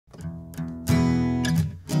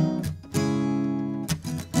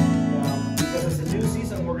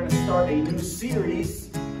start a new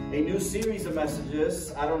series of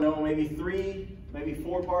messages. I don't know, maybe 3, maybe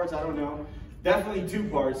 4 parts, I don't know. Definitely 2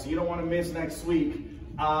 parts. You don't want to miss next week.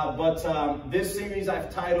 But this series I've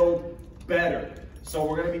titled Better. So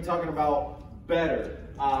we're going to be talking about better,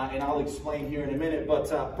 and I'll explain here in a minute.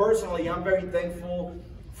 But personally, I'm very thankful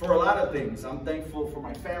for a lot of things. I'm thankful for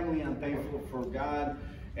my family. I'm thankful for God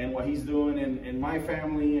and what He's doing in my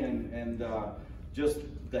family, and just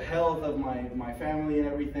the health of my family and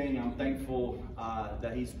everything. I'm thankful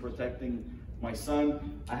that He's protecting my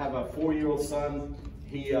son. I have a 4-year-old son.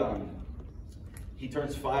 He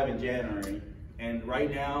turns 5 in January. And right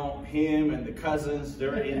now, him and the cousins,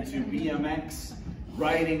 they're into BMX,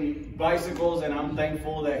 riding bicycles, and I'm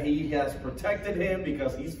thankful that He has protected him,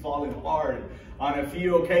 because he's fallen hard on a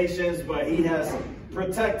few occasions, but He has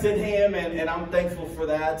protected him, and I'm thankful for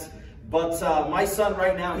that. But my son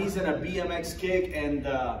right now, he's in a BMX kick, and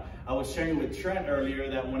I was sharing with Trent earlier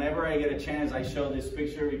that whenever I get a chance, I show this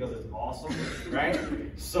picture because it's awesome, right?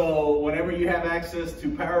 So whenever you have access to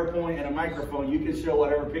PowerPoint and a microphone, you can show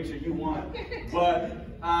whatever picture you want.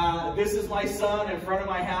 But this is my son in front of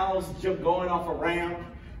my house, just going off a ramp.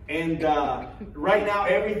 And right now,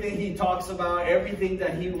 everything he talks about, everything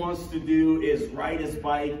that he wants to do is ride his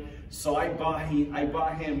bike. So I bought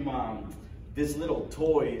him these little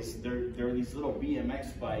toys. They're these little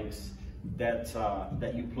BMX bikes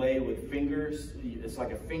that you play with fingers. It's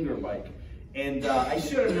like a finger bike. And I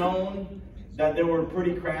should have known that they were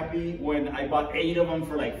pretty crappy when I bought 8 of them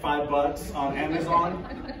for like $5 on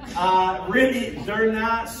Amazon. Really, they're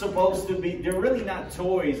not supposed to be, they're really not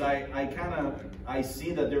toys. I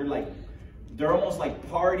see that they're almost like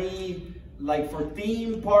party, like for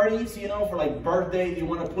theme parties, you know, for like birthday, you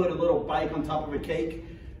want to put a little bike on top of a cake.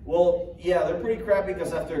 Well, yeah, they're pretty crappy,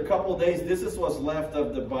 because after a couple of days, this is what's left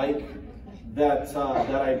of the bike that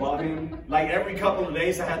I bought him. Like every couple of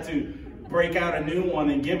days, I had to break out a new one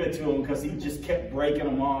and give it to him, because he just kept breaking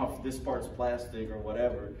them off. This part's plastic or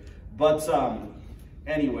whatever. But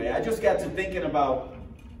anyway, I just got to thinking about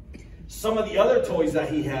some of the other toys that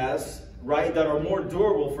he has, right, that are more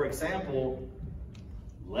durable. For example,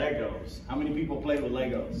 Legos. How many people play with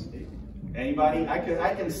Legos? Anybody?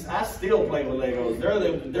 I still play with Legos.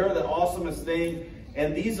 They're the awesomest thing.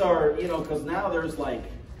 And these are, you know, because now there's like,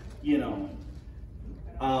 you know,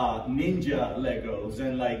 ninja Legos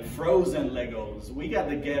and like frozen Legos. We got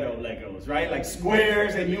the ghetto Legos, right? Like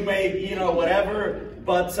squares, and you make, you know, whatever.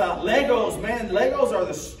 But Legos, man, Legos are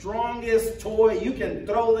the strongest toy. You can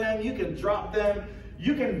throw them, you can drop them,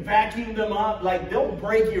 you can vacuum them up. Like, they'll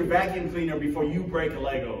break your vacuum cleaner before you break a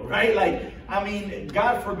Lego, right? Like, I mean,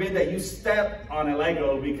 God forbid that you step on a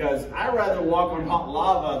Lego, because I'd rather walk on hot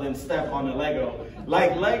lava than step on a Lego.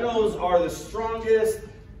 Like, Legos are the strongest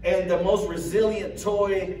and the most resilient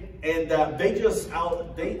toy, and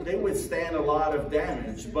they withstand a lot of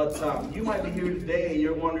damage. But you might be here today and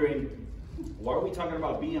you're wondering, why are we talking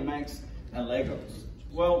about BMX and Legos?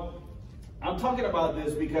 Well, I'm talking about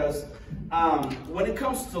this because when it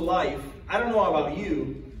comes to life, I don't know about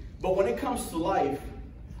you, but when it comes to life,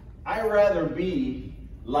 I'd rather be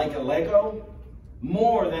like a Lego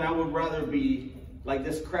more than I would rather be like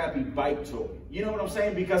this crappy bike toy. You know what I'm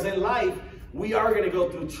saying? Because in life, we are going to go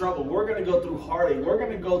through trouble. We're going to go through heartache. We're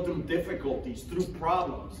going to go through difficulties, through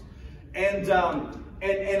problems. And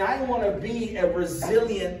I want to be a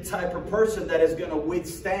resilient type of person that is going to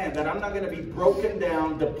withstand, that I'm not going to be broken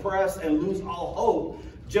down, depressed, and lose all hope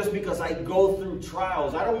just because I go through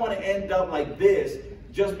trials. I don't want to end up like this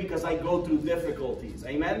just because I go through difficulties.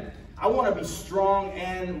 Amen? I want to be strong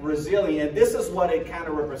and resilient. This is what it kind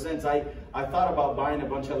of represents. I thought about buying a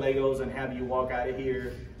bunch of Legos and have you walk out of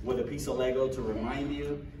here with a piece of Lego to remind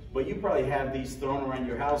you. But you probably have these thrown around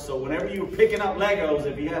your house. So whenever you're picking up Legos,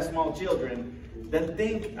 if you have small children, then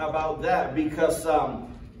think about that, because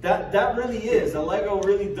that really is, a Lego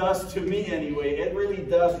really does, to me anyway, it really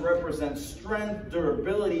does represent strength,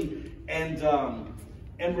 durability, and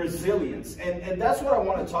resilience. And that's what I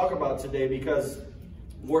want to talk about today, because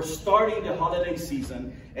we're starting the holiday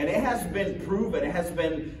season, and it has been proven, it has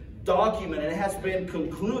been documented, it has been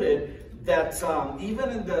concluded that even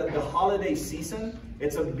in the holiday season,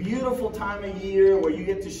 it's a beautiful time of year where you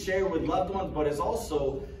get to share with loved ones, but it's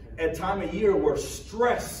also a time of year where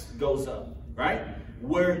stress goes up, right?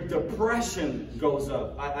 Where depression goes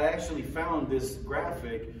up. I actually found this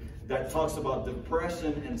graphic that talks about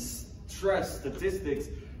depression and stress statistics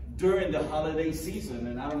during the holiday season.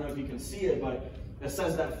 And I don't know if you can see it, but it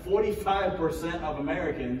says that 45% of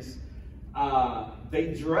Americans,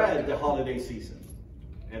 they dread the holiday season.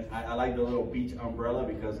 And I like the little beach umbrella,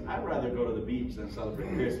 because I'd rather go to the beach than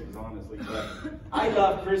celebrate Christmas, honestly. But I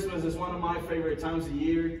love Christmas. It's one of my favorite times of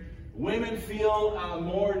year. Women feel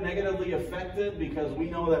more negatively affected because we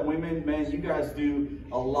know that women, man, you guys do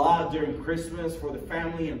a lot during Christmas for the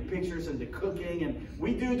family and pictures and the cooking. And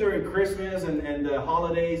we do during Christmas and the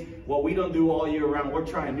holidays what we don't do all year round. We're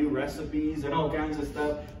trying new recipes and all kinds of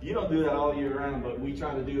stuff. You don't do that all year round, but we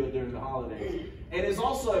try to do it during the holidays. And it's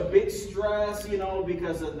also a big stress, you know,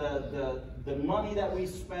 because of the money that we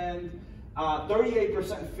spend.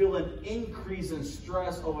 38% feel an increase in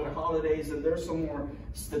stress over the holidays, and there's some more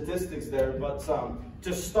statistics there. But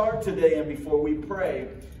to start today and before we pray,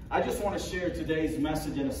 I just want to share today's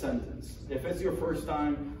message in a sentence. If it's your first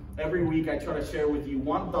time, every week I try to share with you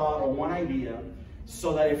one thought or one idea,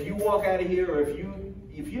 so that if you walk out of here, or if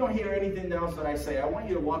you don't hear anything else that I say, I want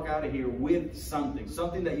you to walk out of here with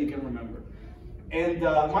something that you can remember. And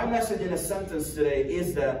my message in a sentence today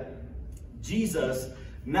is that Jesus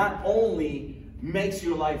not only makes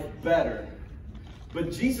your life better,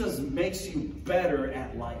 but Jesus makes you better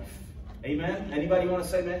at life. Amen? Anybody want to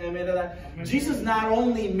say amen to that? Amen. Jesus not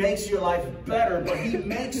only makes your life better, but he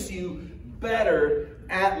makes you better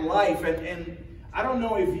at life. And I don't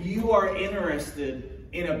know if you are interested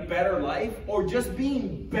in a better life or just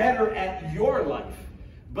being better at your life.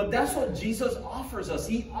 But that's what Jesus offers us.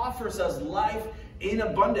 He offers us life in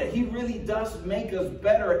abundance. He really does make us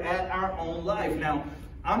better at our own life. Now,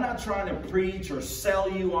 I'm not trying to preach or sell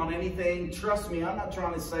you on anything. Trust me, I'm not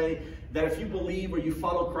trying to say that if you believe or you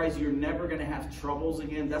follow Christ, you're never going to have troubles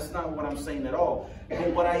again. That's not what I'm saying at all.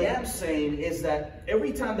 But what I am saying is that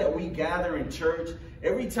every time that we gather in church,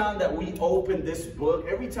 every time that we open this book,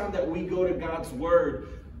 every time that we go to God's Word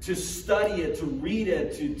to study it, to read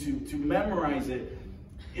it, to memorize it,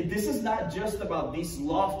 this is not just about these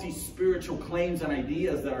lofty spiritual claims and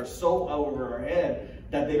ideas that are so over our head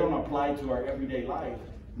that they don't apply to our everyday life.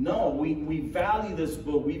 No, we value this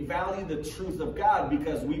book. We value the truth of God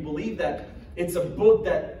because we believe that it's a book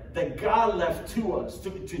that God left to us, to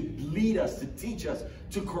lead us, to teach us,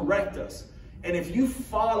 to correct us. And if you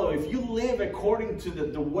follow, if you live according to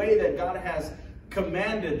the way that God has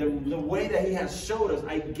commanded, the way that he has showed us,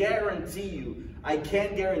 I guarantee you, I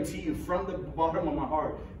can guarantee you from the bottom of my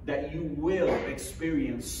heart that you will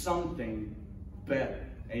experience something better.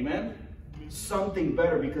 Amen? Something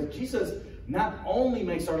better, because Jesus not only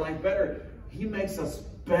makes our life better, he makes us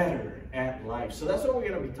better at life. So that's what we're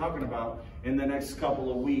going to be talking about in the next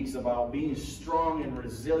couple of weeks, about being strong and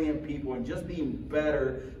resilient people and just being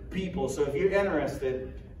better people. So if you're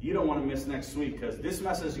interested, you don't want to miss next week, because this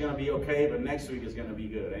message is going to be okay, but next week is going to be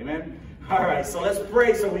good. Amen? All right, so let's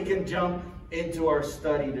pray so we can jump into our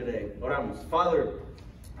study today. Oramos. Father,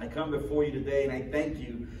 I come before you today and I thank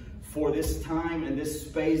you for this time and this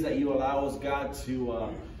space that you allow us, God,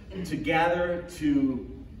 to gather,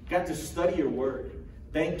 to study your word.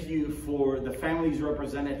 Thank you for the families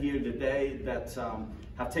represented here today that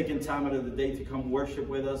have taken time out of the day to come worship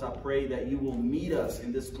with us. I pray that you will meet us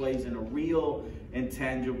in this place in a real and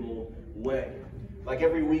tangible way. Like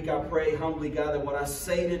every week, I pray humbly, God, that what I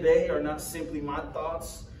say today are not simply my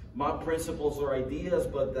thoughts, my principles or ideas,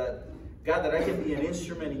 but that, God, that I can be an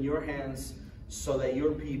instrument in your hands so that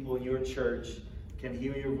your people in your church can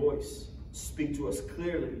hear your voice. Speak to us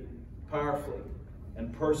clearly, powerfully,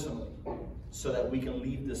 and personally, so that we can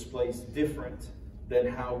leave this place different than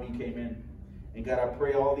how we came in. And God, I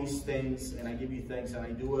pray all these things, and I give you thanks, and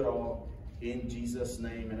I do it all in Jesus'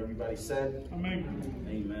 name. And everybody said, Amen.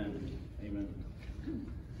 Amen. Amen.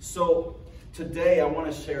 So today I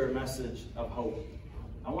want to share a message of hope.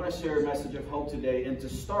 I want to share a message of hope today. And to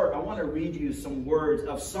start, I want to read you some words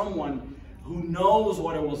of someone who knows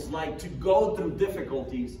what it was like to go through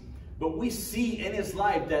difficulties. But we see in his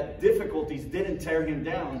life that difficulties didn't tear him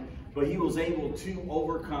down, but he was able to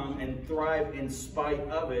overcome and thrive in spite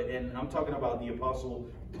of it. And I'm talking about the Apostle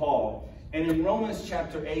Paul. And in Romans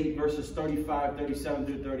chapter 8, verses 35, 37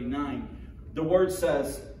 through 39, the word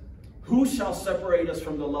says, "Who shall separate us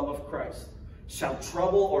from the love of Christ? Shall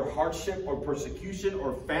trouble or hardship or persecution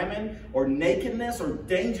or famine or nakedness or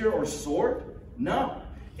danger or sword? No.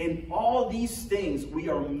 In all these things we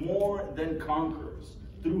are more than conquerors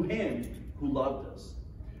through him who loved us.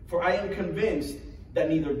 For I am convinced that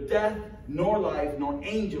neither death, nor life, nor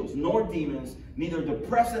angels, nor demons, neither the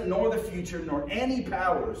present nor the future, nor any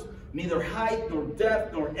powers, neither height, nor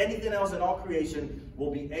depth, nor anything else in all creation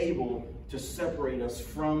will be able to separate us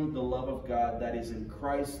from the love of God that is in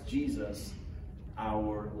Christ Jesus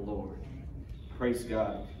our Lord." Praise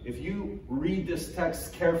God. If you read this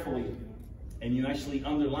text carefully and you actually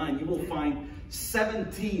underline, you will find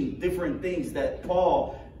 17 different things that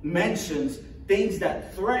Paul mentions things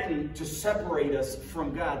that threaten to separate us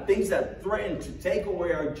from God, things that threaten to take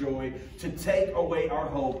away our joy, to take away our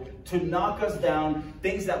hope, to knock us down,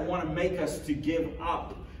 things that want to make us to give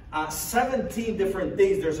up. 17 different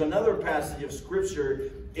things. There's another passage of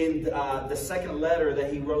scripture in the second letter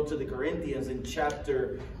that he wrote to the Corinthians in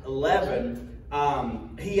chapter 11.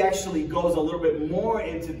 He actually goes a little bit more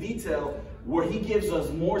into detail where he gives us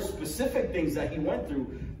more specific things that he went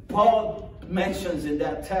through. Paul mentions in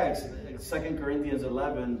that text, 2 Corinthians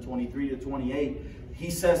 11, 23 to 28,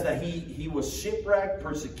 he says that he was shipwrecked,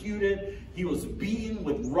 persecuted, he was beaten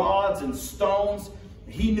with rods and stones.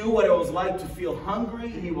 He knew what it was like to feel hungry.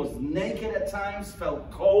 He was naked at times,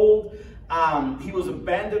 felt cold. He was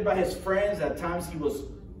abandoned by his friends. At times he was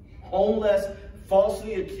homeless,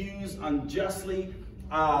 falsely accused, unjustly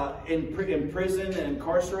in prison and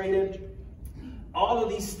incarcerated. All of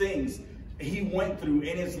these things he went through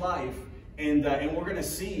in his life. And we're going to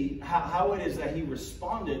see how it is that he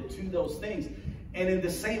responded to those things. And in the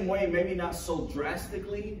same way, maybe not so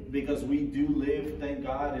drastically, because we do live, thank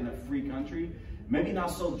God, in a free country. Maybe not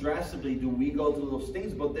so drastically do we go through those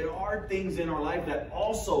things, but there are things in our life that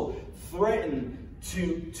also threaten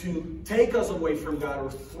to take us away from God, or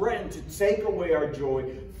threaten to take away our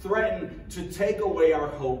joy, threaten to take away our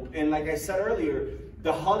hope. And like I said earlier,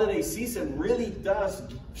 the holiday season really does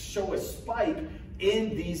show a spike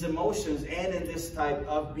in these emotions and in this type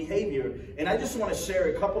of behavior. And I just want to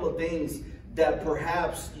share a couple of things that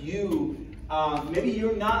perhaps you, maybe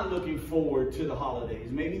you're not looking forward to the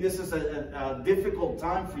holidays. Maybe this is a difficult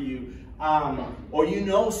time for you, or you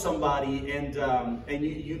know somebody and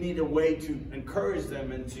you need a way to encourage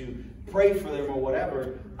them and to pray for them or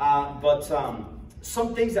whatever. But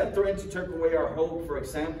some things that threaten to take away our hope, for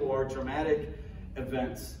example, are traumatic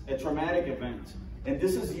events. A traumatic event. And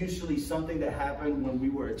this is usually something that happened when we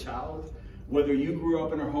were a child. Whether you grew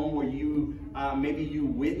up in a home where you maybe you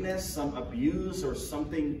witnessed some abuse or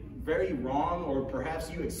something very wrong, or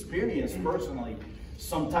perhaps you experienced personally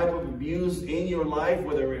some type of abuse in your life,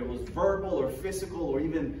 whether it was verbal or physical or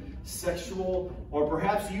even sexual, or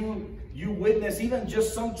perhaps you witnessed even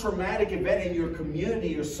just some traumatic event in your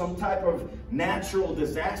community or some type of natural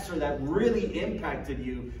disaster that really impacted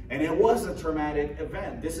you, and it was a traumatic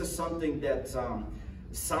event. This is something that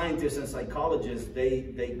scientists and psychologists,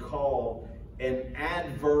 they call an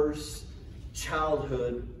adverse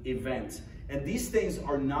childhood event. And these things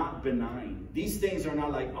are not benign. These things are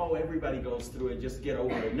not like, oh, everybody goes through it, just get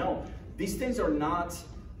over it. No, these things are not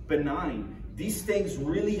benign. These things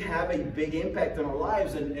really have a big impact on our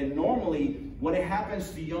lives. And normally, when it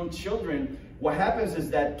happens to young children, what happens is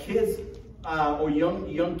that kids or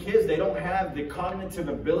young kids, they don't have the cognitive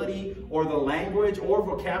ability or the language or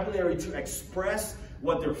vocabulary to express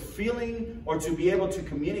what they're feeling or to be able to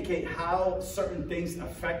communicate how certain things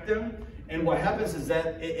affect them. And what happens is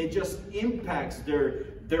that it just impacts their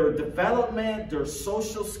development, their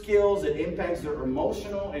social skills, it impacts their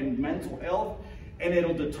emotional and mental health, and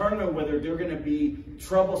it'll determine whether they're going to be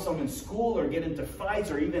troublesome in school or get into fights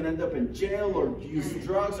or even end up in jail or use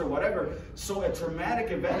drugs or whatever. So a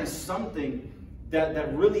traumatic event is something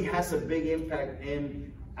that really has a big impact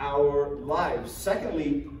in our lives.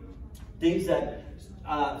 Secondly, things that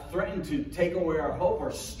threaten to take away our hope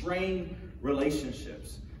are strained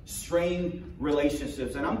relationships. Strained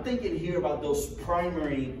relationships. And I'm thinking here about those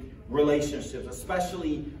primary relationships,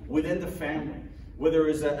 especially within the family. Whether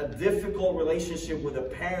it's a difficult relationship with a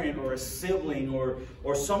parent or a sibling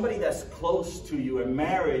or somebody that's close to you, a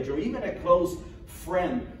marriage, or even a close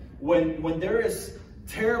friend. When there is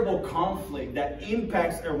terrible conflict that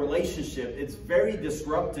impacts a relationship, it's very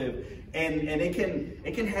disruptive, and it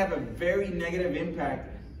can have a very negative impact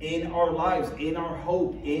in our lives, in our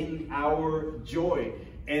hope, in our joy.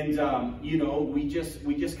 And you know, we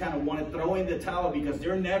just kind of want to throw in the towel because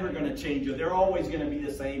they're never going to change, or they're always going to be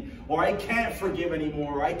the same, or I can't forgive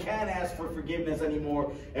anymore, or I can't ask for forgiveness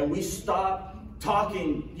anymore, and we stop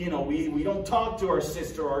talking. You know, we don't talk to our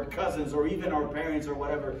sister or our cousins or even our parents or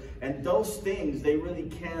whatever. And those things, they really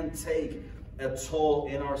can take a toll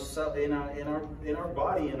in our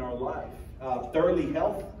body, in our life. Thirdly,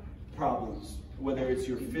 health problems, whether it's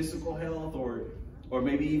your physical health or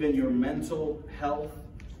maybe even your mental health.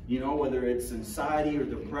 You know, whether it's anxiety or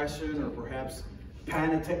depression or perhaps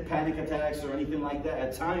panic attacks or anything like that.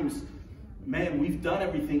 At times, man, we've done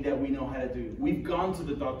everything that we know how to do. We've gone to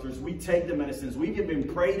the doctors, we take the medicines, we've even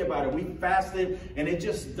prayed about it, we fasted, and it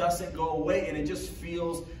just doesn't go away, and it just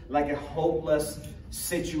feels like a hopeless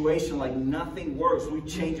situation, like nothing works. We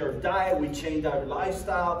change our diet, we change our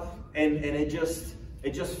lifestyle, and it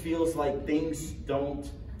just feels like things don't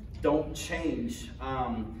change.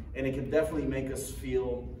 And it can definitely make us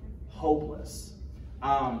feel hopeless.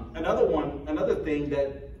 Another thing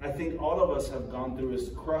that I think all of us have gone through is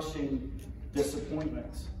crushing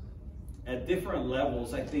disappointments. At different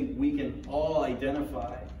levels, I think we can all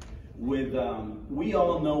identify with, we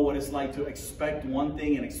all know what it's like to expect one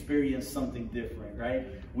thing and experience something different, right?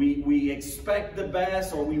 We expect the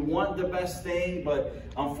best, or we want the best thing, but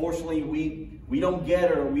unfortunately we don't get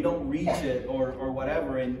it, or we don't reach it, or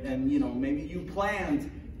whatever. And you know, maybe you planned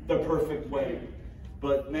the perfect way,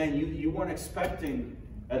 but man, you weren't expecting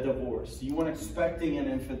a divorce. You weren't expecting an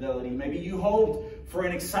infidelity. Maybe you hoped for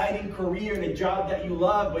an exciting career and a job that you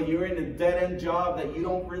love, but you're in a dead-end job that you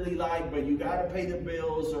don't really like, but you got to pay the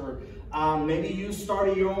bills. Or maybe you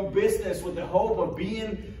started your own business with the hope of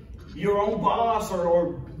being your own boss,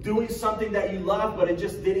 or doing something that you love, but it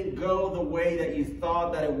just didn't go the way that you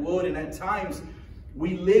thought that it would. And at times,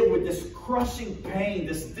 we live with this crushing pain,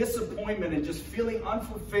 this disappointment, and just feeling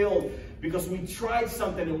unfulfilled because we tried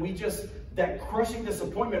something, and that crushing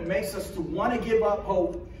disappointment makes us to want to give up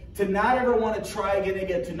hope, to not ever want to try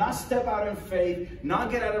again, to not step out in faith, not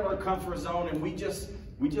get out of our comfort zone, and we just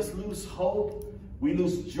lose hope, we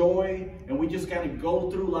lose joy, and we just kind of go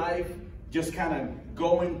through life just kind of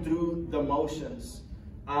going through the motions.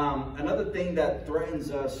 Another thing that threatens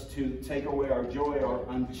us to take away our joy are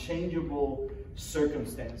unchangeable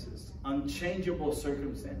circumstances. Unchangeable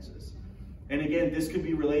circumstances. And again, this could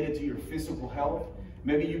be related to your physical health.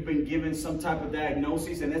 Maybe you've been given some type of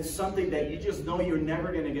diagnosis, and it's something that you just know you're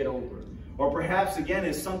never going to get over. Or perhaps, again,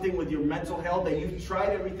 it's something with your mental health that you've tried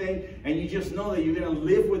everything, and you just know that you're going to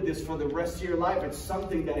live with this for the rest of your life. It's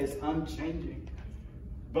something that is unchanging.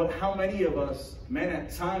 But how many of us, man,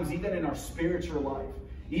 at times, even in our spiritual life,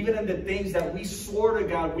 even in the things that we swore to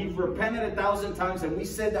God, we've repented 1,000 times, and we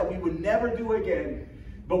said that we would never do again,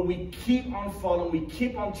 but we keep on falling, we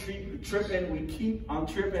keep on tripping, we keep on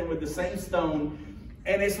tripping with the same stone.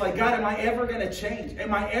 And it's like, God, am I ever going to change?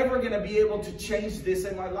 Am I ever going to be able to change this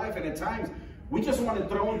in my life? And at times, we just want to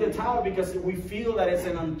throw in the towel because we feel that it's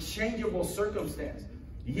an unchangeable circumstance.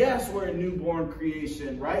 Yes, we're a newborn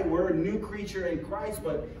creation, right? We're a new creature in Christ,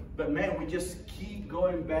 but man, we just keep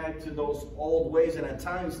going back to those old ways. And at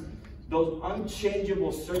times, those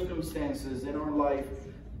unchangeable circumstances in our life,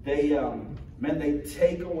 they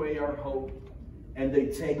take away our hope, and they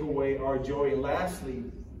take away our joy. And lastly,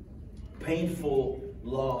 painful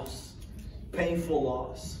loss. Painful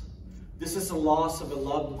loss. This is a loss of a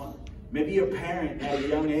loved one. Maybe a parent at a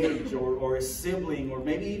young age, or a sibling, or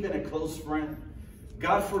maybe even a close friend.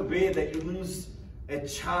 God forbid that you lose a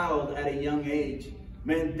child at a young age.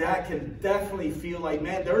 Man, that can definitely feel like,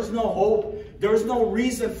 man, there's no hope. There's no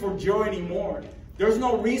reason for joy anymore. There's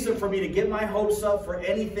no reason for me to get my hopes up for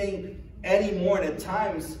anything anymore. And at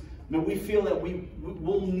times, man, we feel that we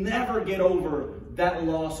will never get over that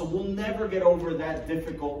loss, or we'll never get over that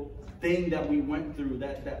difficult thing that we went through,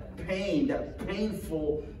 that pain, that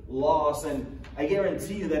painful loss. And I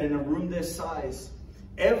guarantee you that in a room this size,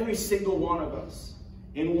 every single one of us,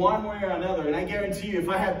 in one way or another, and I guarantee you, if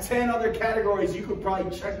I had 10 other categories, you could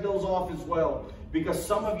probably check those off as well, because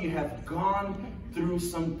some of you have gone through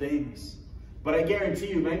some things. But I guarantee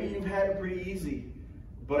you, maybe you've had it pretty easy,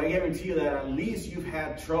 but I guarantee you that at least you've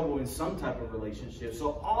had trouble in some type of relationship.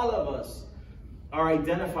 So all of us are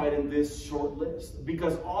identified in this short list,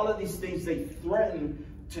 because all of these things, they threaten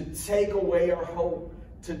to take away our hope,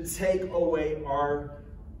 to take away our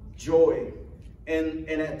joy. And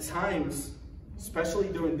at times, especially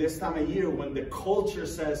during this time of year, when the culture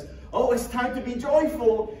says, oh, it's time to be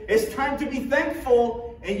joyful, it's time to be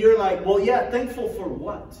thankful, and you're like, well, yeah, thankful for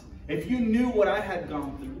what? If you knew what I had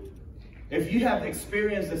gone through, if you have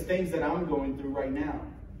experienced the things that I'm going through right now,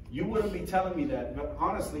 you wouldn't be telling me that. But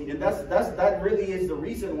honestly, and that really is the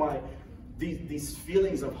reason why these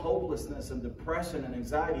feelings of hopelessness and depression and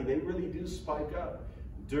anxiety, they really do spike up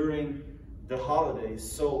during the holidays.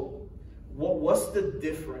 So what's the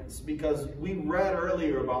difference? Because we read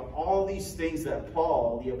earlier about all these things that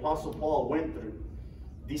Paul, the Apostle Paul, went through.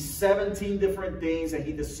 These 17 different things that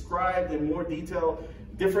he described in more detail,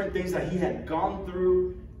 different things that he had gone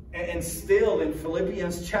through. And still in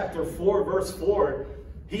Philippians chapter 4, verse 4,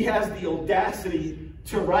 he has the audacity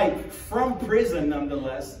to write from prison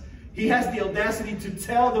nonetheless. He has the audacity to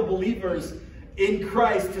tell the believers in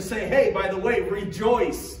Christ to say, hey, by the way,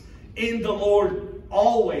 rejoice in the Lord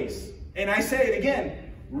always. And I say it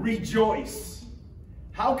again, rejoice.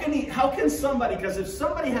 How can somebody, because if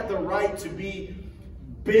somebody had the right to be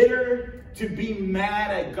bitter, to be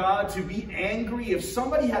mad at God, to be angry, if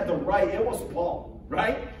somebody had the right, it was Paul,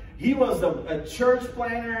 right? He was a church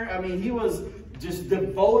planner. I mean, he was just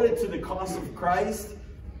devoted to the cause of Christ.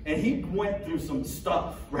 And he went through some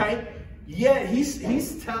stuff, right? Yet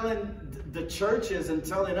he's telling the churches and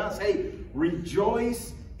telling us, hey,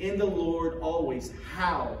 rejoice in the Lord always.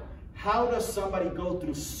 How? How does somebody go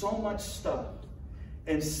through so much stuff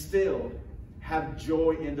and still have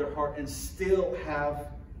joy in their heart and still have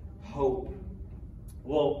hope?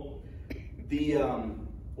 Well,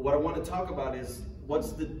 what I want to talk about is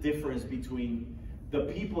what's the difference between the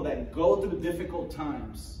people that go through difficult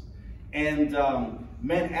times and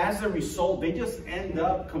man, as a result, they just end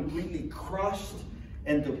up completely crushed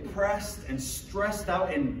and depressed and stressed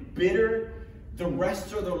out and bitter the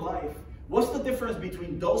rest of their life. What's the difference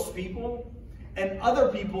between those people and other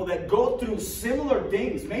people that go through similar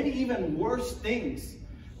things, maybe even worse things,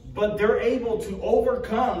 but they're able to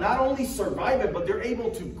overcome, not only survive it, but they're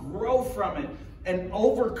able to grow from it and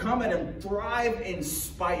overcome it and thrive in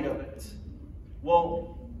spite of it?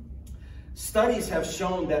 Well, studies have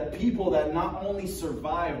shown that people that not only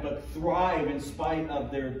survive but thrive in spite of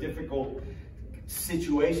their difficult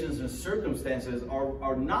situations and circumstances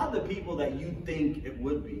are not the people that you think it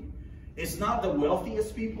would be. It's not the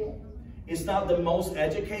wealthiest people. It's not the most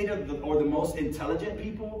educated or the most intelligent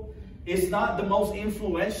people. It's not the most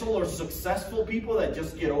influential or successful people that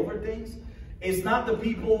just get over things. It's not the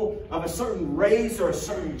people of a certain race or a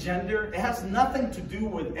certain gender. It has nothing to do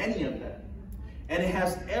with any of that. And it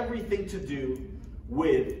has everything to do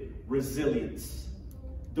with resilience.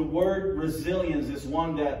 The word resilience is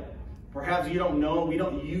one that perhaps you don't know. We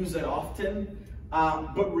don't use it often.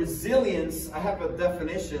 But resilience, I have a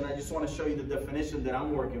definition. I just want to show you the definition that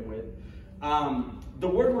I'm working with. The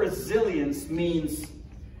word resilience means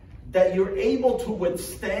that you're able to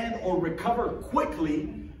withstand or recover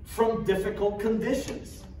quickly from difficult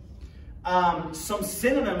conditions. Some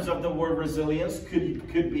synonyms of the word resilience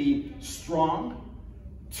could be strong,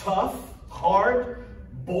 tough, hard,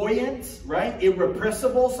 buoyant, right?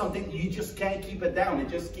 Irrepressible, something you just can't keep it down. It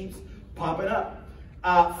just keeps popping up.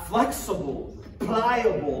 Flexible,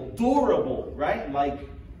 pliable, durable, right? Like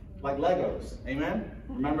Legos. Amen?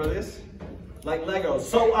 Remember this? Like Legos.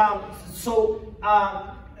 So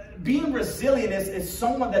being resilient is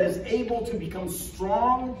someone that is able to become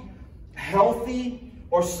strong, healthy,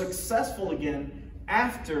 or successful again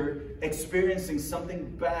after experiencing something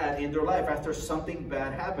bad in their life, after something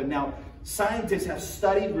bad happened. Now, scientists have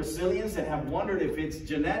studied resilience and have wondered if it's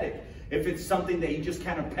genetic, if it's something that you just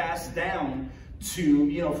kind of pass down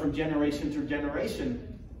to, from generation to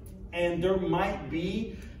generation. And there might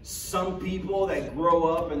be some people that grow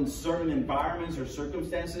up in certain environments or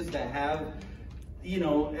circumstances that have,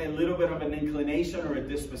 a little bit of an inclination or a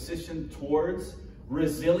disposition towards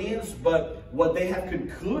resilience. But what they have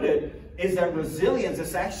concluded is that resilience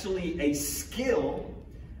is actually a skill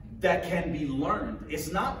that can be learned.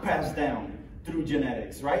 It's not passed down through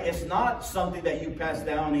genetics, right? It's not something that you pass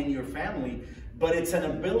down in your family, but it's an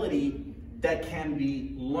ability that can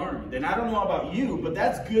be learned. And I don't know about you, but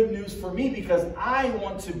that's good news for me because I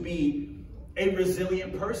want to be a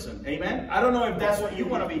resilient person. Amen? I don't know if that's what you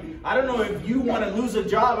want to be. I don't know if you want to lose a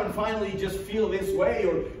job and finally just feel this way,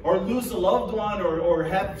 or lose a loved one, or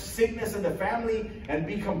have sickness in the family and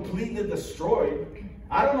be completely destroyed.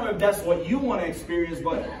 I don't know if that's what you want to experience,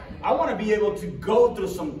 but I want to be able to go through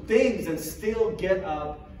some things and still get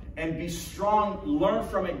up and be strong, learn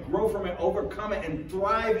from it, grow from it, overcome it, and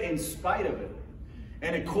thrive in spite of it.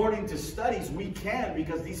 And according to studies, we can,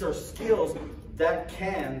 because these are skills that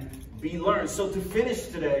can be learned. So to finish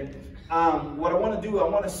today, what I want to do, I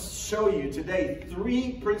want to show you today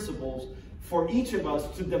 3 principles for each of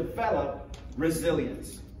us to develop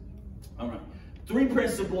resilience. All right. 3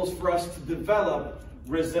 principles for us to develop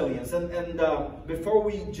resilience. And before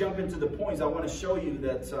we jump into the points, I want to show you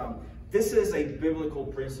that this is a biblical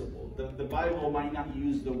principle. The Bible might not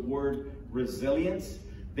use the word resilience.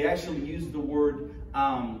 They actually use the word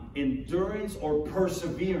endurance or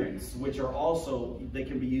perseverance, which are also, they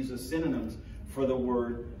can be used as synonyms for the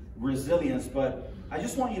word resilience. But I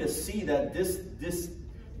just want you to see that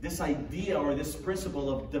this idea or this principle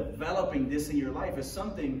of developing this in your life is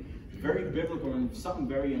something very biblical and something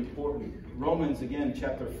very important. Romans, again,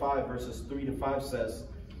 chapter 5, verses 3 to 5 says,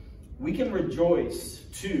 we can rejoice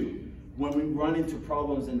too when we run into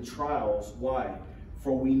problems and trials. Why?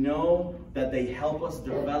 For we know that they help us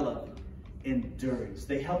develop endurance.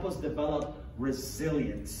 They help us develop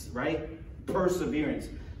resilience, right? Perseverance.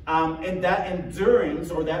 And that endurance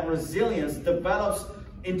or that resilience develops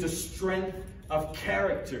into strength of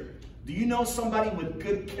character. Do you know somebody with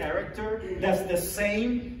good character that's the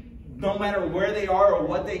same no matter where they are or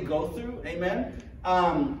what they go through? Amen?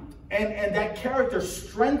 And that character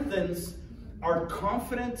strengthens our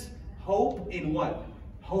confident hope in what?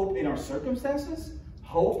 Hope in our circumstances?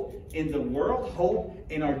 Hope in the world? Hope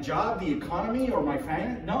in our job, the economy, or my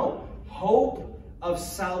family? No. Hope of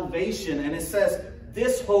salvation. And it says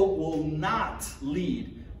this hope will not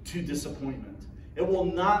lead to disappointment. It will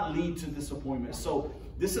not lead to disappointment. So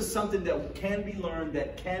this is something that can be learned,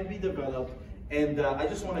 that can be developed. And I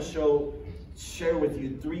just want to share with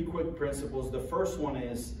you 3 quick principles. The first one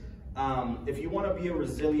is, if you want to be a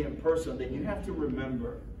resilient person, then you have to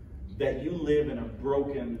remember that you live in a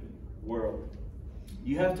broken world.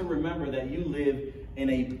 You have to remember that you live in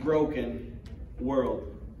a broken world.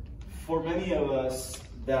 For many of us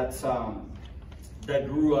that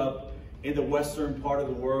grew up in the western part of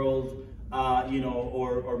the world,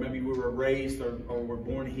 or maybe we were raised or were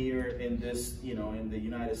born here in this, in the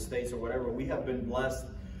United States or whatever, we have been blessed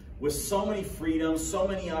with so many freedoms, so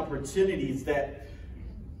many opportunities that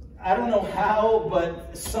I don't know how,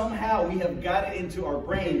 but somehow we have got it into our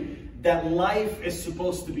brain that life is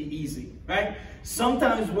supposed to be easy, right?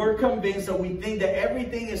 Sometimes we're convinced that we think that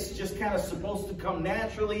everything is just kind of supposed to come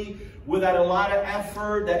naturally without a lot of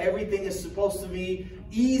effort, that everything is supposed to be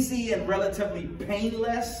easy and relatively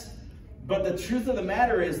painless. But the truth of the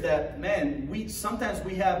matter is that, man, sometimes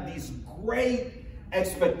we have these great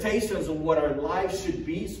expectations of what our life should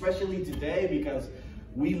be, especially today, because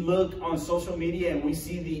we look on social media and we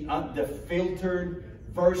see the filtered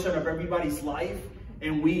version of everybody's life.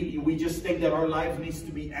 And we just think that our life needs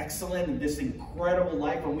to be excellent and this incredible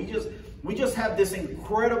life. And we just have this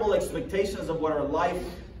incredible expectations of what our life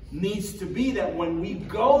needs to be, that when we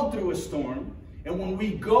go through a storm and when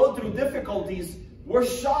we go through difficulties, we're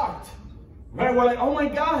shocked, right? We're like, oh my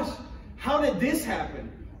gosh, how did this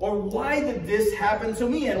happen? Or why did this happen to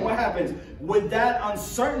me? And what happens? With that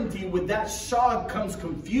uncertainty, with that shock comes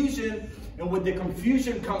confusion. And with the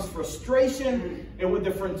confusion comes frustration. And with the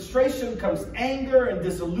frustration comes anger and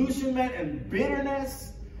disillusionment and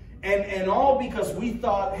bitterness. And all because we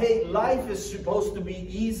thought, hey, life is supposed to be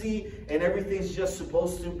easy and everything's just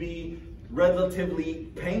supposed to be relatively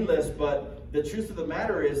painless. But the truth of the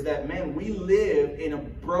matter is that, man, we live in a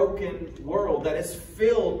broken world that is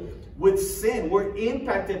filled with sin. We're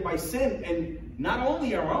impacted by sin, and not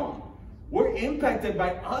only our own. We're impacted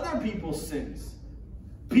by other people's sins.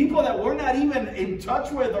 People that we're not even in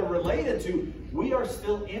touch with or related to, we are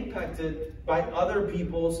still impacted by other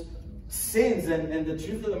people's sins. And the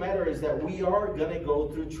truth of the matter is that we are going to go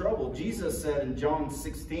through trouble. Jesus said in John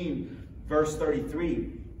 16, verse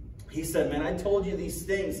 33, he said, man, I told you these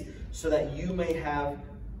things so that you may have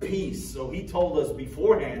peace. So he told us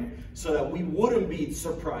beforehand so that we wouldn't be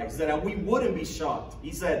surprised, that we wouldn't be shocked.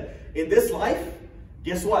 He said, in this life,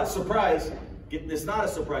 guess what? Surprise. It's not a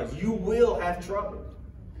surprise. You will have trouble.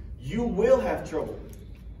 You will have trouble.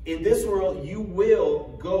 In this world, you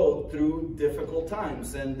will go through difficult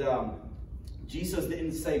times. And Jesus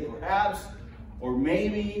didn't say perhaps, or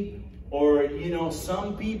maybe, or,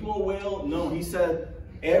 some people will. No, he said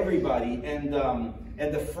everybody. And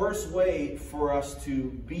the first way for us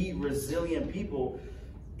to be resilient people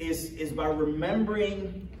is by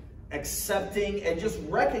remembering, accepting, and just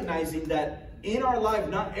recognizing that in our life,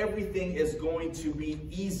 not everything is going to be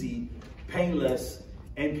easy, painless,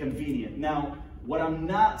 and convenient. Now, what I'm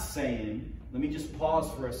not saying, let me just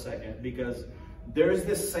pause for a second, because there's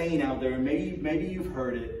this saying out there, maybe you've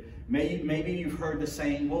heard it, maybe you've heard the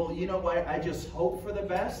saying, well, you know what, I just hope for the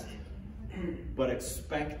best, but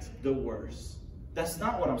expect the worst. That's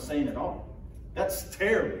not what I'm saying at all. That's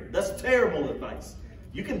terrible. That's terrible advice.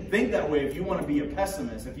 You can think that way if you want to be a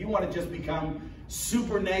pessimist. If you want to just become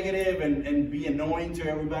super negative and be annoying to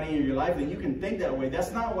everybody in your life, then you can think that way.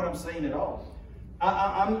 That's not what I'm saying at all.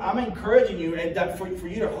 I'm encouraging you that for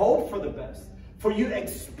you to hope for the best, for you to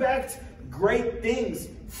expect great things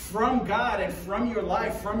from God and from your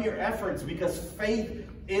life, from your efforts, because faith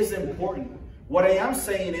is important. What I am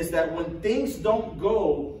saying is that when things don't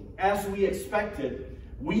go as we expected,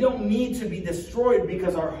 we don't need to be destroyed,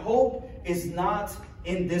 because our hope is not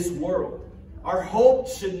in this world. Our hope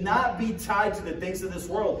should not be tied to the things of this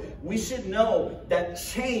world. We should know that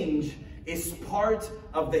change is part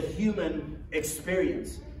of the human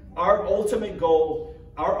experience. Our ultimate goal,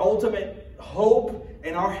 our ultimate hope,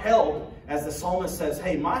 and our help, as the psalmist says,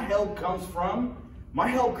 hey, my help comes from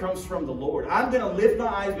the Lord. I'm going to lift my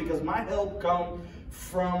eyes because my help comes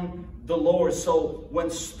from the Lord. So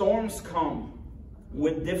when storms come,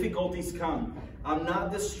 when difficulties come, I'm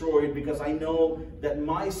not destroyed, because I know that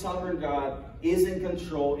my sovereign God is in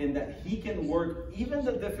control, and that he can work even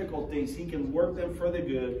the difficult things. He can work them for the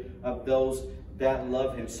good of those that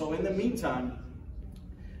love him. So in the meantime,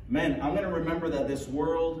 man, I'm going to remember that this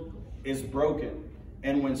world is broken.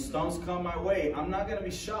 And when storms come my way, I'm not going to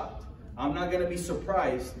be shocked. I'm not going to be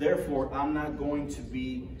surprised. Therefore, I'm not going to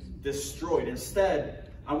be destroyed. Instead,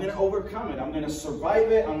 I'm going to overcome it. I'm going to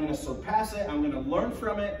survive it. I'm going to surpass it. I'm going to learn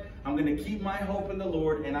from it. I'm going to keep my hope in the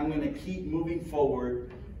Lord, and I'm going to keep moving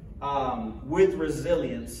forward with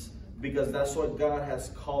resilience, because that's what God has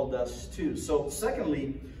called us to. So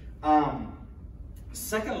secondly,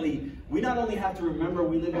 we not only have to remember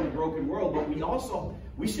we live in a broken world, but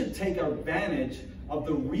we should take advantage of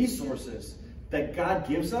the resources that God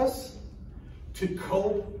gives us to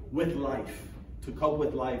cope with life. To cope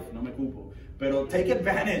with life, no me culpo. Pero take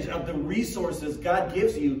advantage of the resources God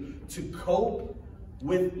gives you to cope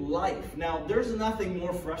with life. Now, there's nothing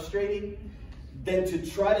more frustrating than to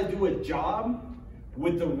try to do a job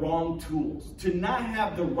with the wrong tools, to not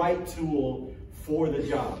have the right tool for the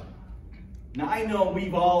job. Now, I know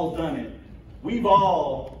we've all done it. We've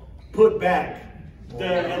all put back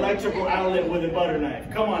the electrical outlet with a butter knife.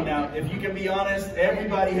 Come on now, if you can be honest,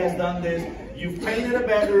 everybody has done this. You've painted a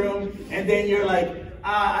bedroom, and then you're like,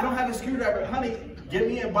 I don't have a screwdriver. Honey, give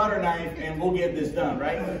me a butter knife and we'll get this done,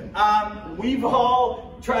 right? We've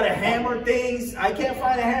all tried to hammer things. I can't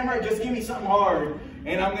find a hammer, just give me something hard,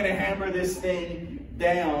 and I'm gonna hammer this thing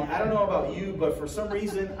down. I don't know about you, but for some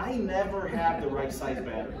reason, I never have the right size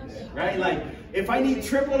batteries, right? Like, if I need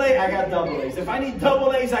AAA, I got AA. If I need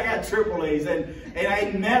AA's, I got AAA's, and I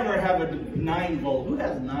never have a 9-volt. Who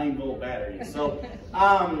has 9-volt batteries? So,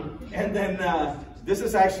 and then this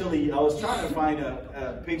is actually, I was trying to find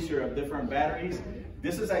a picture of different batteries.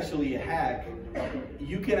 This is actually a hack.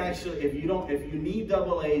 You can actually, if you need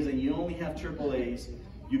AA's and you only have AAA's,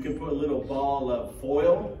 you can put a little ball of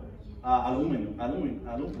foil, aluminum,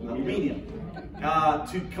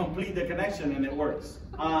 to complete the connection, and it works.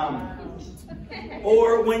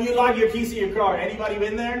 Or when you lock your keys to your car, anybody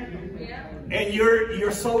been there? Yeah. And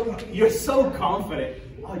you're so confident.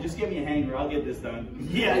 Oh, just give me a hanger, I'll get this done.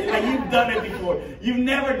 Yeah, like you've done it before. You've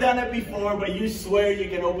never done it before, but you swear you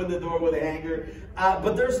can open the door with a hanger.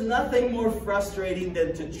 But there's nothing more frustrating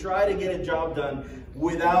than to try to get a job done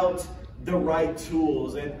without the right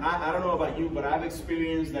tools. And I don't know about you, but I've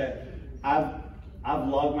experienced that I've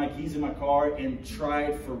logged my keys in my car and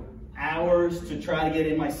tried for hours to try to get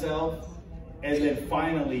in myself. And then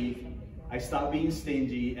finally, I stopped being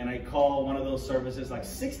stingy and I call one of those services, like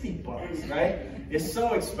 60 bucks, right? It's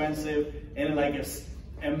so expensive, and in like a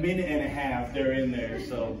minute and a half, they're in there.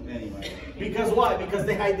 So anyway, because why? Because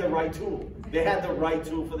they had the right tool. They had the right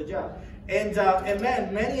tool for the job. And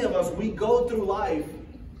man, many of us, we go through life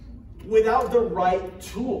without the right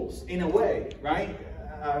tools in a way, right?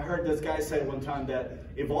 I heard this guy say one time that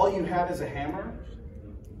if all you have is a hammer,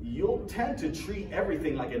 you'll tend to treat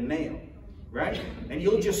everything like a nail, right? And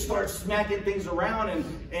you'll just start smacking things around,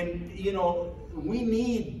 and you know, we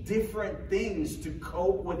need different things to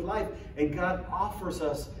cope with life. And God offers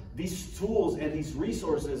us these tools and these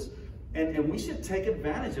resources, and we should take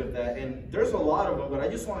advantage of that. And there's a lot of them, but I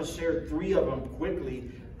just want to share 3 of them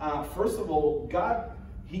quickly. First of all, God,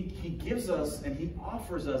 He gives us and He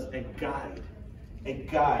offers us a guide. A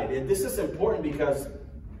guide. And this is important because,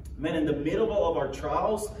 man, in the middle of our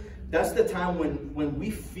trials, that's the time when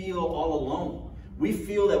we feel all alone. We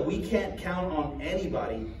feel that we can't count on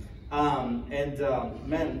anybody.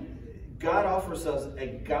 Man, God offers us a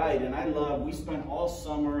guide. And we spent all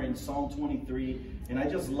summer in Psalm 23, and I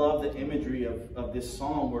just love the imagery of this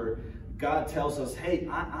psalm where God tells us, hey,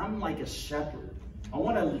 I'm like a shepherd. I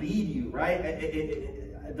want to lead you, right?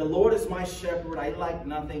 The Lord is my shepherd. I lack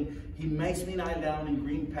nothing. He makes me lie down in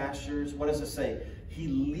green pastures. What does it say? He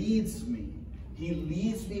leads me. He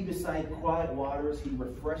leads me beside quiet waters. He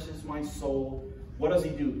refreshes my soul. What does He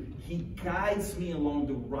do? He guides me along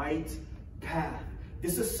the right path.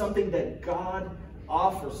 This is something that God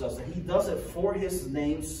offers us, and He does it for His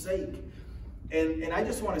name's sake. And I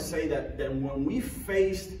just want to say that when we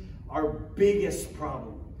faced our biggest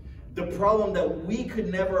problem, the problem that we could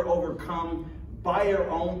never overcome by our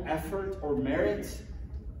own effort or merit,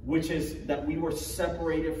 which is that we were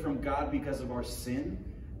separated from God because of our sin.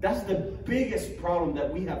 That's the biggest problem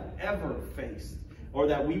that we have ever faced, or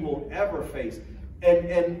that we will ever face.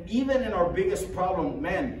 And even in our biggest problem,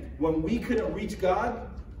 man, when we couldn't reach God,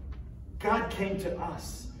 God came to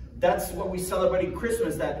us. That's what we celebrate in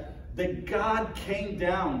Christmas, that God came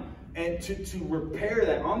down and to repair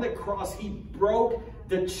that. On the cross, He broke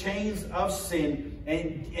the chains of sin,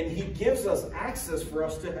 and He gives us access for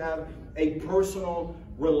us to have a personal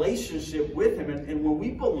relationship with Him. And when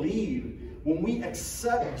we believe, when we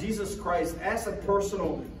accept Jesus Christ as a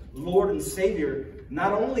personal Lord and Savior,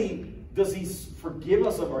 not only does He forgive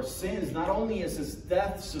us of our sins, not only is His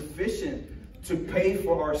death sufficient to pay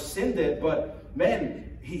for our sin debt, but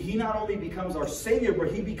man, he not only becomes our Savior,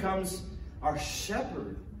 but he becomes our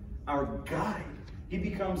shepherd, our guide. He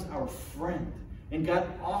becomes our friend. And God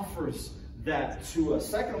offers that to us.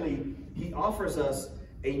 Secondly, he offers us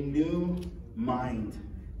a new mind.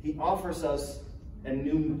 He offers us a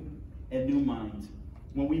new mind.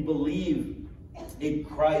 When we believe in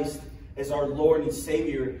Christ as our Lord and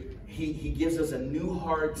Savior, he gives us a new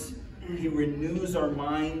heart. He renews our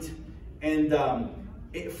mind. And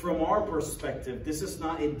from our perspective, this is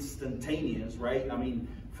not instantaneous, right? I mean,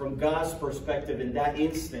 from God's perspective, in that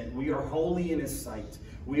instant, we are holy in his sight.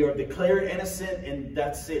 We are declared innocent, and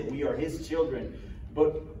that's it. We are his children.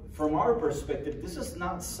 But from our perspective, this is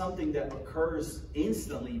not something that occurs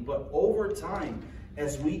instantly, but over time,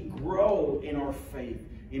 as we grow in our faith,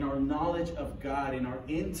 in our knowledge of God, in our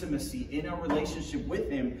intimacy, in our relationship with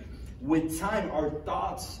him, with time, our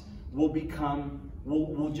thoughts will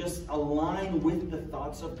just align with the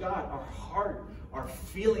thoughts of God. Our heart, our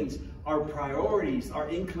feelings, our priorities, our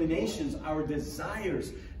inclinations, our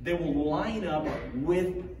desires, they will line up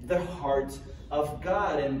with the heart of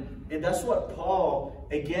God. And that's what Paul,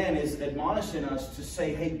 again, is admonishing us to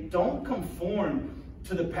say, hey, don't conform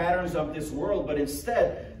to the patterns of this world, but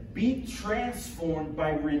instead be transformed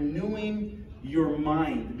by renewing your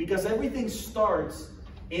mind. Because everything starts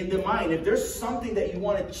in the mind. If there's something that you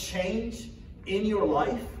want to change in your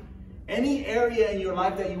life, any area in your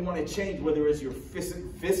life that you want to change, whether it's your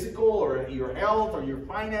physical or your health or your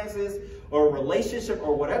finances or a relationship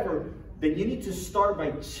or whatever, then you need to start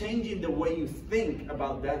by changing the way you think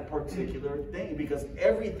about that particular thing, because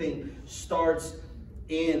everything starts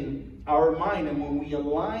in our mind. And when we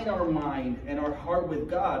align our mind and our heart with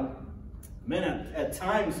God, man, at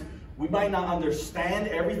times we might not understand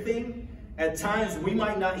everything. At times we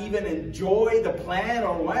might not even enjoy the plan,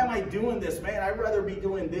 or why am I doing this, man? I'd rather be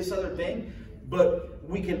doing this other thing. But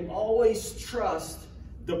we can always trust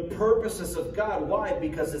the purposes of God. Why?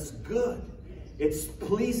 Because it's good, it's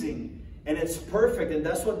pleasing, and it's perfect. And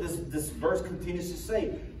that's what this verse continues to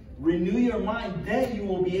say. Renew your mind, then you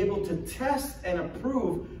will be able to test and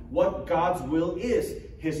approve what God's will is.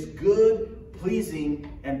 His good,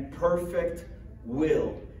 pleasing, and perfect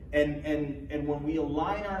will. And when we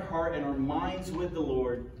align our heart and our minds with the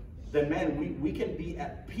Lord, then man, we can be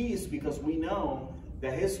at peace, because we know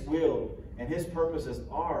that his will and his purposes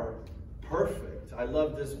are perfect. I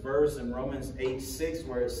love this verse in Romans 8:6,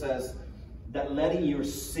 where it says that letting your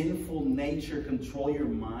sinful nature control your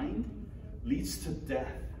mind leads to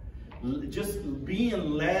death. Just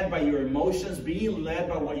being led by your emotions, being led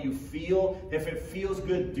by what you feel. If it feels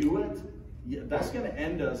good, do it. Yeah, that's going to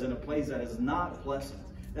end us in a place that is not pleasant,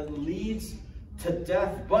 that leads to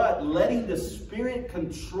death. But letting the Spirit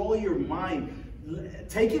control your mind,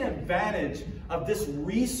 taking advantage of this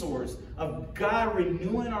resource of God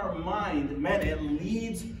renewing our mind, man, it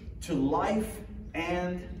leads to life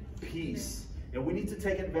and peace. And we need to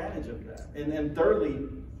take advantage of that. And then thirdly,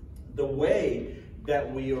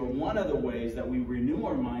 one of the ways that we renew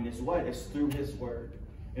our mind is what? It's through his word.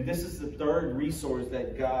 And this is the third resource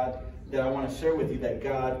that I want to share with you, that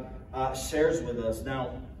God shares with us.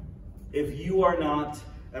 Now, if you are not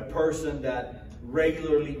a person that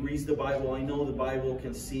regularly reads the Bible, I know the Bible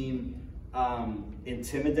can seem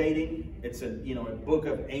intimidating. It's a book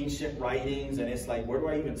of ancient writings, and it's like, where do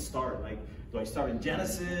I even start? Like, do I start in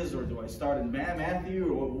Genesis, or do I start in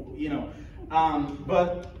Matthew, or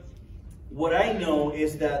but what I know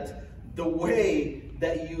is that the way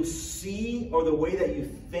that you see, or the way that you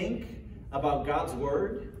think about God's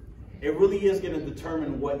word, it really is going to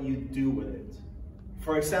determine what you do with it.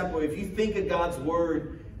 For example, if you think of God's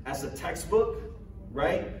word as a textbook,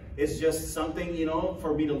 right? It's just something,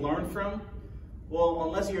 for me to learn from. Well,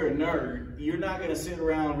 unless you're a nerd, you're not going to sit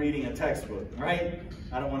around reading a textbook, right?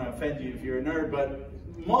 I don't want to offend you if you're a nerd, but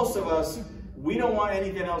most of us, we don't want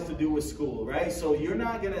anything else to do with school, right? So you're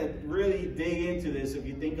not going to really dig into this if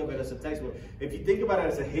you think of it as a textbook. If you think about it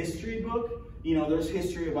as a history book, there's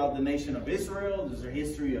history about the nation of Israel. There's a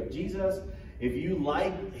history of Jesus. If you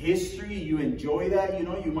like history, you enjoy that,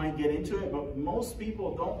 you might get into it. But most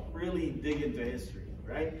people don't really dig into history,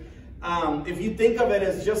 right? If you think of it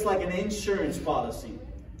as just like an insurance policy,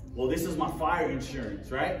 well, this is my fire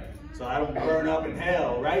insurance, right? So I don't burn up in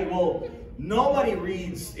hell, right? Well, nobody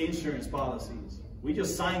reads insurance policies. We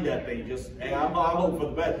just sign that thing. Hey, I hope for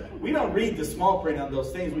the best. We don't read the small print on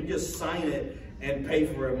those things. We just sign it and pay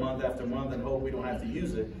for it month after month and hope we don't have to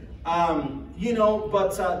use it.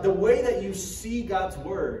 But the way that you see God's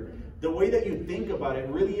word, the way that you think about it,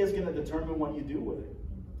 really is going to determine what you do with it.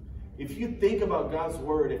 If you think about God's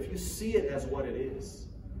word, if you see it as what it is,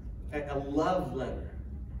 a love letter,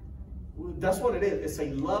 That's what it is. It's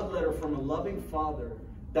a love letter from a loving Father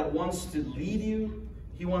that wants to lead you.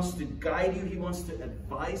 He wants to guide you. He wants to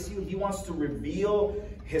advise you. He wants to reveal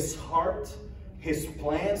his heart, his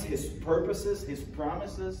plans, his purposes, his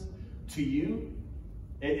promises to you.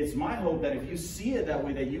 It's my hope that if you see it that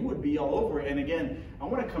way, that you would be all over it. And again, I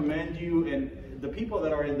want to commend you and the people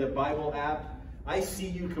that are in the Bible app. I see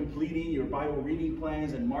you completing your Bible reading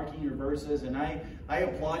plans and marking your verses, and I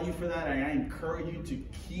applaud you for that, and I encourage you to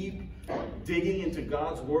keep digging into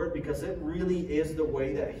God's Word, because it really is the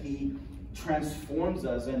way that He transforms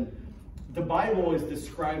us. And the Bible is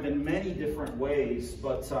described in many different ways,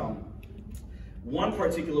 but one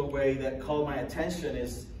particular way that called my attention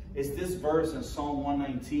is this verse in Psalm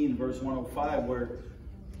 119, verse 105, where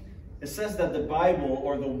it says that the Bible,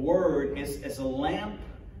 or the Word, is a lamp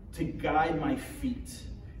to guide my feet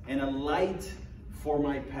and a light for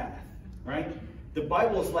my path, right? The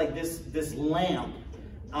Bible is like this lamp,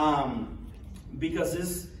 because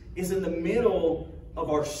this is in the middle of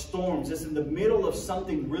our storms. It's in the middle of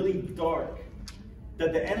something really dark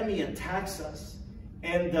that the enemy attacks us.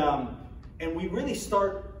 And we really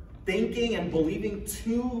start thinking and believing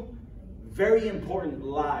two very important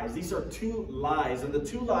lies. These are two lies. And the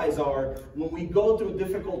two lies are, when we go through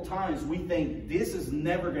difficult times, we think this is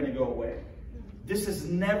never going to go away. This is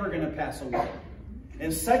never going to pass away.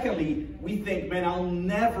 And secondly, we think, man, I'll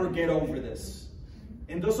never get over this.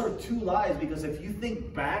 And those are two lies, because if you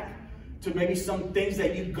think back to maybe some things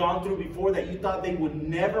that you've gone through before that you thought they would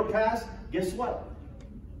never pass, guess what?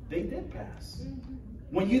 They did pass.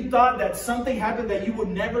 When you thought that something happened that you would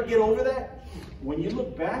never get over that, when you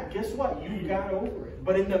look back, guess what? You got over it.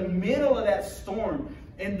 But in the middle of that storm,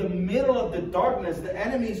 in the middle of the darkness, the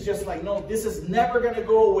enemy's just like, no, this is never going to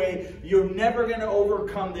go away. You're never going to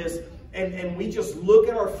overcome this. And we just look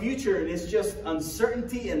at our future, and it's just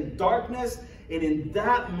uncertainty and darkness. And in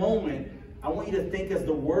that moment, I want you to think as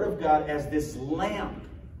the Word of God as this lamp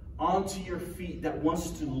onto your feet that wants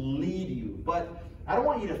to lead you. But I don't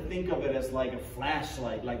want you to think of it as like a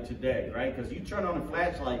flashlight like today, right? Because you turn on a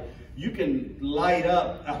flashlight, you can light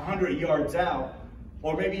up 100 yards out,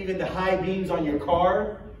 or maybe even the high beams on your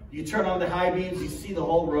car. You turn on the high beams, you see the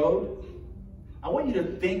whole road. I want you to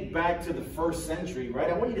think back to the first century, right?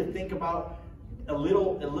 I want you to think about a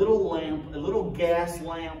little lamp, a little gas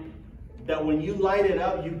lamp, that when you light it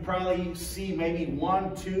up, you probably see maybe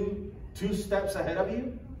two steps ahead of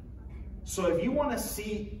you. So if you want to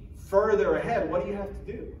see further ahead, what do you have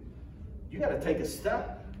to do? You got to take a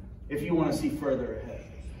step if you want to see further ahead.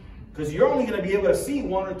 Because you're only going to be able to see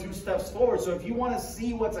 1 or 2 steps forward. So if you want to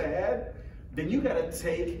see what's ahead, then you got to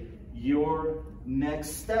take your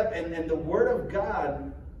next step. And the Word of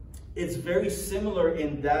God is very similar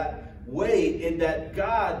in that way, in that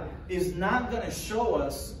God is not going to show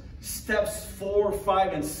us steps 4,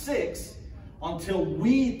 5, and 6 until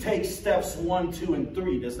we take steps 1, 2, and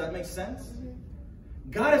 3. Does that make sense?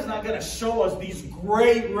 God is not going to show us these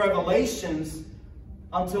great revelations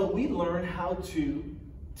until we learn how to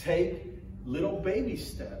take little baby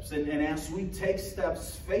steps. And as we take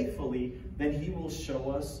steps faithfully, then He will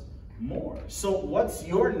show us more. So what's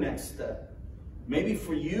your next step? Maybe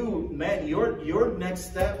for you, man, your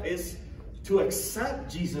next step is to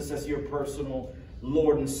accept Jesus as your personal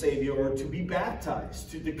Lord and Savior, or to be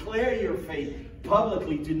baptized, to declare your faith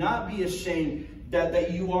publicly, to not be ashamed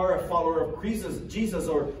that you are a follower of Jesus,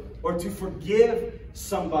 or to forgive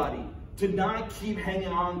somebody, to not keep hanging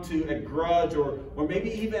on to a grudge, or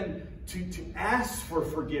maybe even to ask for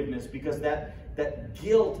forgiveness, because that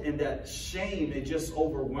guilt and that shame, it just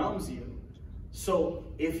overwhelms you. So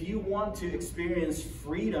if you want to experience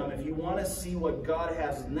freedom, if you want to see what God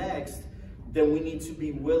has next, then we need to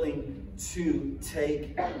be willing to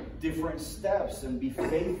take different steps and be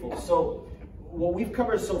faithful. So what we've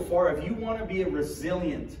covered so far, if you want to be a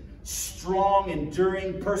resilient, strong,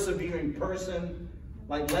 enduring, persevering person,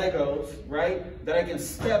 like Legos, right? That I can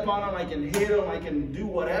step on them, I can hit them, I can do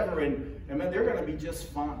whatever, and man, they're going to be just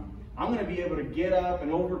fine. I'm going to be able to get up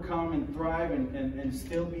and overcome and thrive and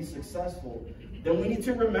still be successful. Then we need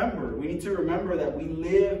to remember that we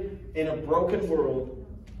live in a broken world,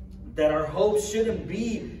 that our hope shouldn't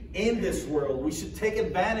be in this world. We should take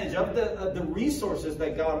advantage of the resources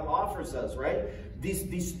that God offers us, right?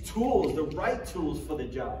 These tools, the right tools for the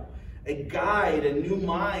job. A guide, a new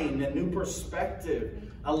mind, a new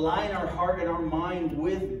perspective. Align our heart and our mind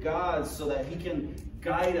with God so that He can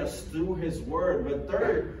guide us through His Word. But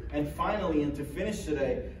third and finally, and to finish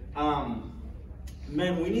today,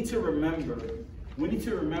 man, we need to remember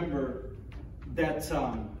that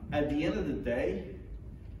at the end of the day,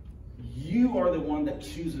 you are the one that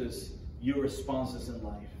chooses your responses in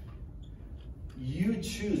life. You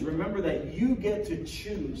choose. Remember that you get to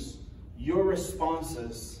choose your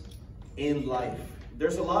responses in life.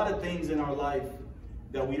 There's a lot of things in our life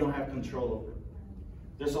that we don't have control over.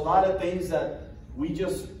 There's a lot of things that we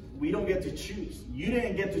don't get to choose. You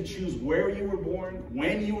didn't get to choose where you were born,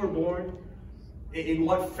 when you were born, in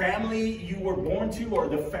what family you were born to, or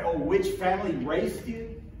which family raised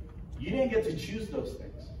you. You didn't get to choose those things.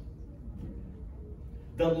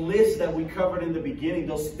 The list that we covered in the beginning,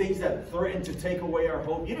 those things that threaten to take away our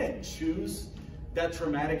hope, you didn't choose that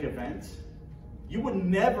traumatic event. You would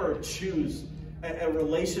never choose a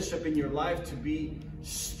relationship in your life to be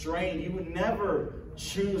strained. You would never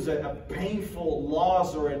choose a painful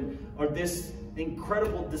loss or this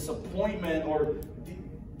incredible disappointment or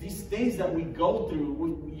these things that we go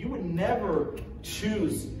through. You would never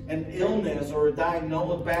choose an illness or a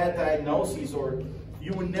bad diagnosis, or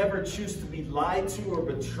you would never choose to be lied to or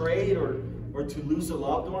betrayed or to lose a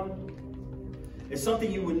loved one. It's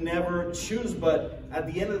something you would never choose, but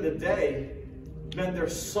at the end of the day, man,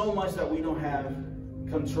 there's so much that we don't have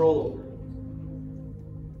control over.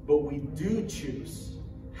 But we do choose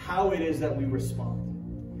how it is that we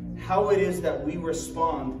respond. How it is that we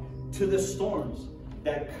respond to the storms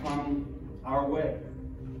that come our way.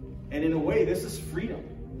 And in a way, this is freedom.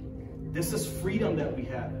 This is freedom that we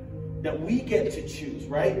have, that we get to choose,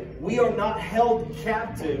 right? We are not held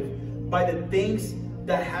captive by the things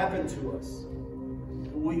that happen to us.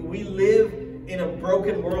 We live in a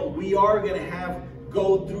broken world. We are going to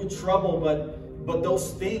go through trouble, but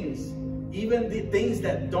those things, even the things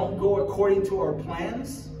that don't go according to our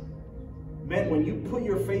plans, man, when you put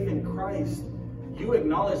your faith in Christ, you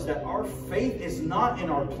acknowledge that our faith is not in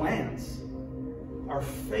our plans. Our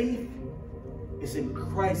faith is in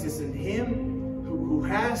Christ. It's in Him who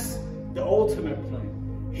has the ultimate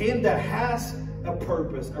plan. Him that has a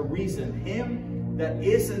purpose, a reason. Him that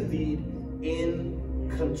is indeed in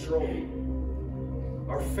control.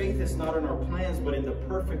 Our faith is not in our plans, but in the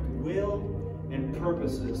perfect will and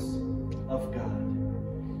purposes of God.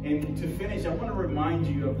 And to finish, I want to remind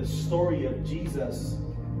you of the story of Jesus.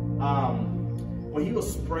 When he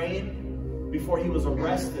was praying before he was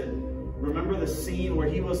arrested, remember the scene where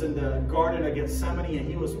he was in the Garden of Gethsemane and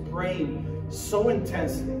he was praying so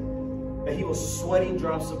intensely that he was sweating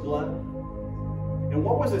drops of blood? And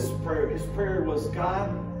what was his prayer? His prayer was,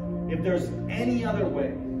 God, if there's any other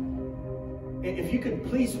way, if you could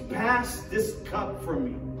please pass this cup from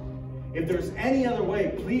me. If there's any other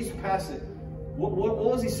way, please pass it. What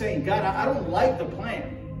was he saying? God, I don't like the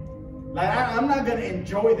plan. Like, I'm not going to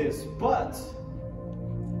enjoy this. But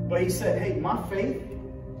he said, hey, my faith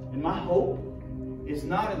and my hope is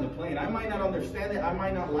not in the plan. I might not understand it. I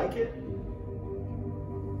might not like it.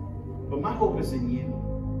 But my hope is in you.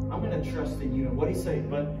 I'm going to trust in you. And what he said,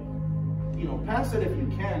 but, pass it if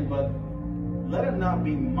you can, but let it not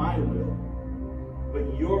be my will,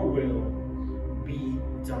 but your will be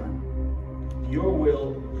done. Your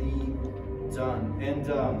will be done. And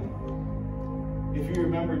if you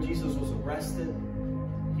remember, Jesus was arrested.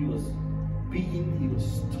 He was beaten. He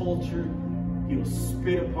was tortured. He was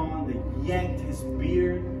spit upon. They yanked his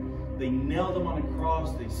beard. They nailed him on a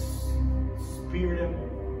cross. They speared him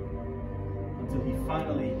until he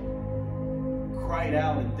finally cried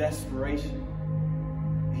out in desperation.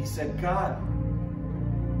 He said, God,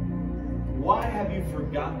 why have you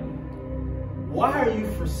forgotten me? Why are you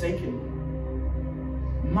forsaken me?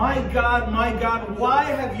 My God, why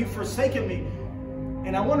have you forsaken me?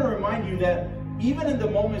 And I want to remind you that even in the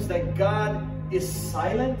moments that God is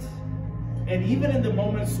silent, and even in the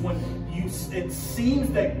moments when it seems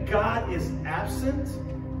that God is absent,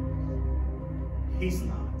 He's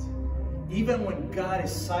not. Even when God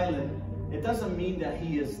is silent, it doesn't mean that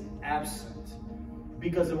He is absent.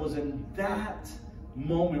 Because it was in that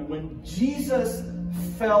moment when Jesus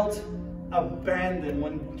felt abandoned,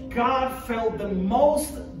 when God felt the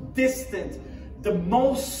most distant, the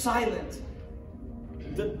most silent,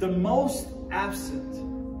 the most absent.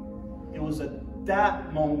 It was at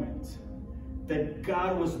that moment that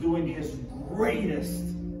God was doing His greatest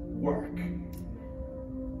work.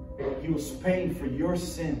 He was paying for your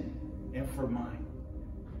sin and for mine.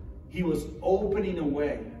 He was opening a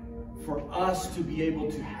way for us to be able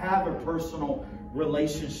to have a personal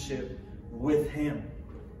relationship with Him.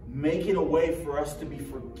 Making a way for us to be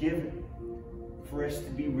forgiven, for us to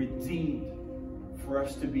be redeemed, for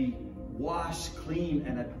us to be washed clean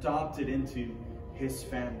and adopted into His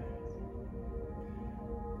family.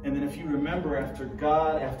 And then if you remember,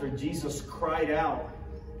 after Jesus cried out,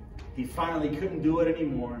 He finally couldn't do it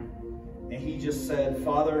anymore. And He just said,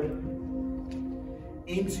 Father,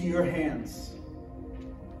 into your hands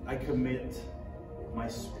I commit my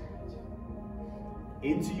spirit.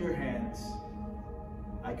 into your hands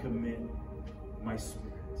I commit my spirit.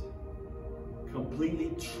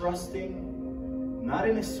 Completely trusting, not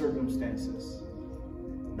in his circumstances,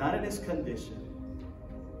 not in his condition,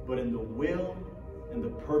 but in the will and the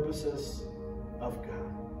purposes of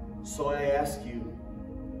God. So I ask you,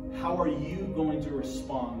 how are you going to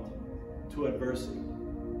respond to adversity?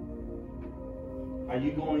 Are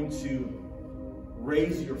you going to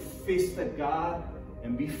raise your fist at God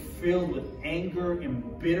and be filled with anger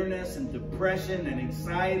and bitterness and depression and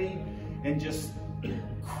anxiety and just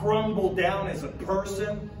crumble down as a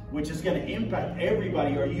person, which is going to impact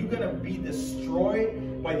everybody? Are you going to be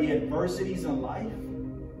destroyed by the adversities in life?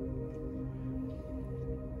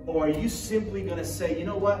 Or are you simply going to say, you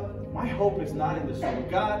know what? My hope is not in this world.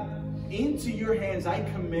 God, into your hands I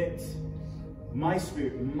commit my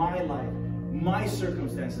spirit, my life, my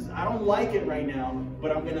circumstances. I don't like it right now,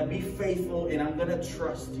 but I'm going to be faithful and I'm going to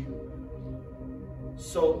trust you.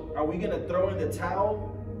 So are we going to throw in the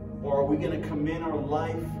towel, or are we going to commit our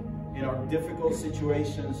life in our difficult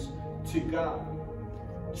situations to God,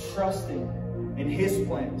 trusting in his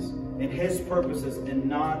plans and his purposes and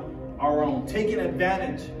not our own, taking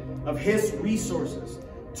advantage of his resources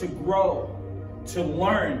to grow, to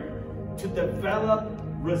learn, to develop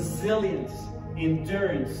resilience,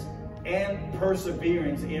 endurance, and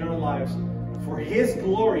perseverance in our lives for his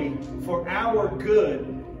glory, for our good,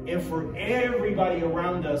 and for everybody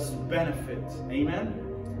around us benefit. Amen?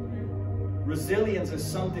 Resilience is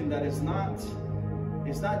something that is not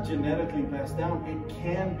genetically passed down. It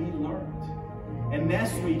can be learned. And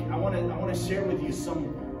next week, I want to share with you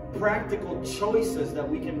some practical choices that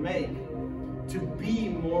we can make to be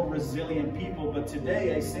more resilient people. But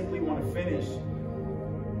today, I simply want to finish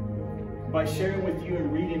by sharing with you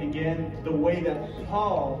and reading again the way that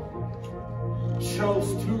Paul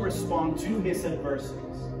chose to respond to his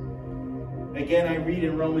adversities. Again, I read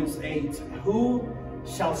in Romans 8, who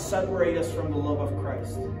shall separate us from the love of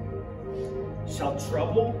Christ? Shall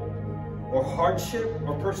trouble, or hardship,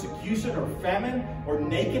 or persecution, or famine, or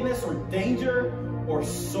nakedness, or danger, or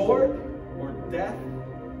sword, or death?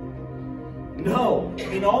 No,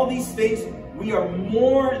 in all these things we are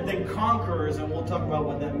more than conquerors, and we'll talk about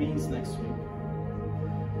what that means next week.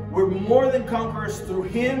 We're more than conquerors through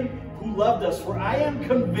him who loved us. For I am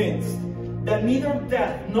convinced that neither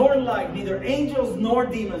death nor life, neither angels nor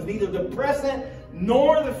demons, neither the present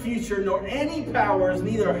nor the future, nor any powers,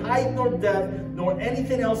 neither height nor depth, nor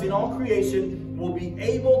anything else in all creation will be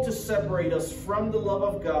able to separate us from the love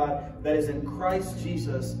of God that is in Christ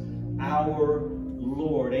Jesus our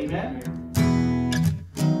Lord. Amen?